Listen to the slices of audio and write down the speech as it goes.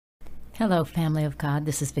Hello, family of God.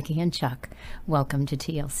 This is Vicki and Chuck. Welcome to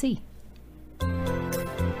TLC.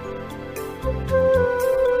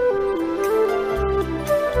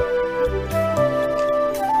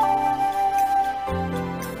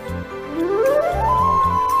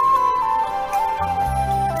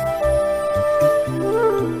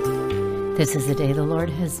 This is the day the Lord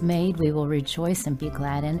has made. We will rejoice and be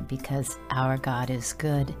glad in it because our God is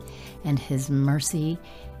good and His mercy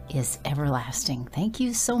is everlasting. Thank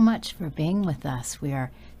you so much for being with us. We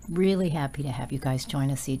are really happy to have you guys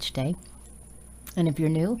join us each day. And if you're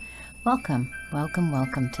new, welcome, welcome,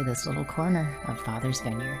 welcome to this little corner of Father's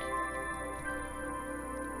Vineyard.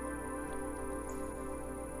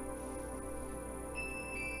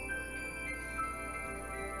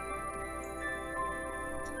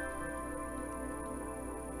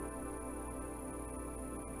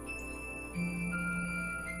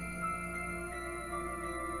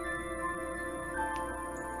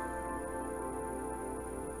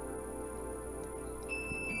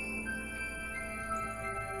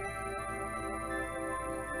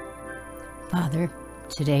 Father,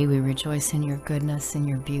 today we rejoice in your goodness and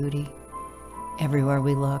your beauty everywhere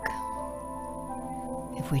we look.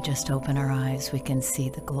 If we just open our eyes, we can see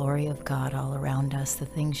the glory of God all around us, the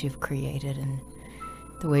things you've created and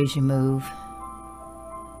the ways you move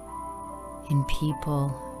in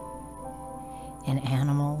people, in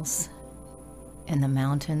animals, in the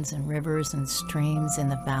mountains and rivers and streams, in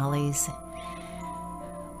the valleys.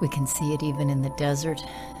 We can see it even in the desert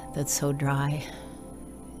that's so dry.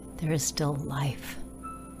 There is still life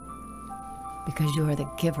because you are the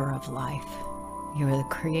giver of life. You are the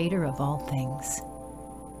creator of all things.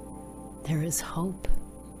 There is hope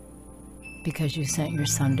because you sent your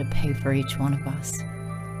Son to pay for each one of us.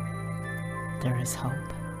 There is hope.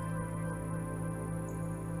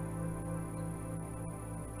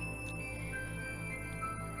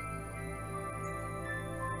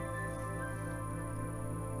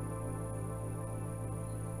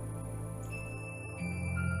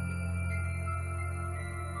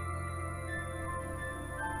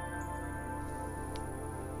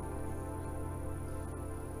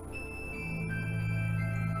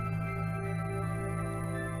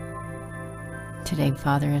 Today,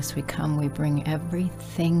 Father, as we come, we bring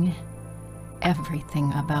everything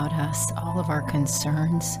about us, all of our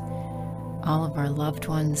concerns, all of our loved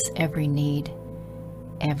ones, every need,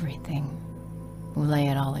 everything. We lay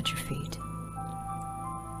it all at your feet.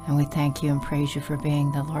 And we thank you and praise you for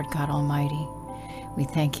being the Lord God Almighty. We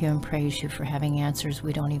thank you and praise you for having answers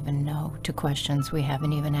we don't even know to questions we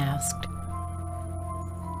haven't even asked.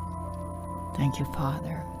 Thank you,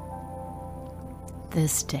 Father.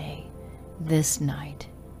 This day, this night,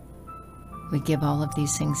 we give all of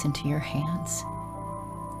these things into your hands.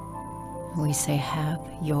 We say, have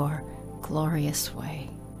your glorious way.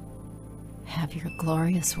 Have your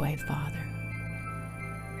glorious way, Father.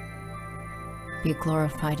 Be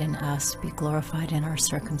glorified in us. Be glorified in our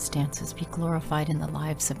circumstances. Be glorified in the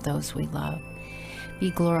lives of those we love. Be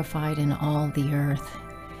glorified in all the earth.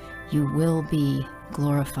 You will be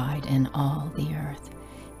glorified in all the earth.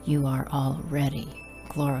 You are already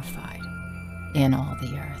glorified in all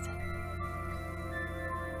the earth.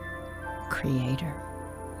 Creator,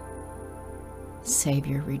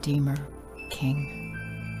 Savior, Redeemer, King,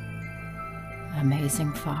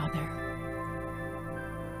 amazing Father,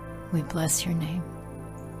 we bless your name.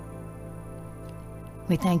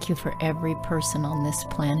 We thank you for every person on this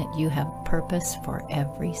planet. You have purpose for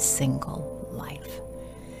every single life.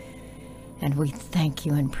 And we thank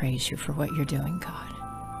you and praise you for what you're doing, God.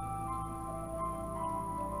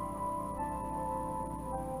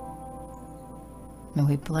 And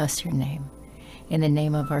we bless your name. In the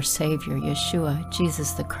name of our Savior, Yeshua,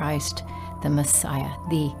 Jesus the Christ, the Messiah,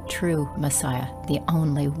 the true Messiah, the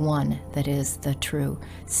only one that is the true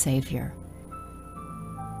Savior,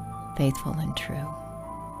 faithful and true,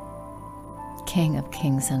 King of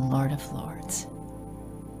kings and Lord of lords.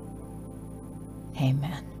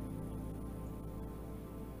 Amen.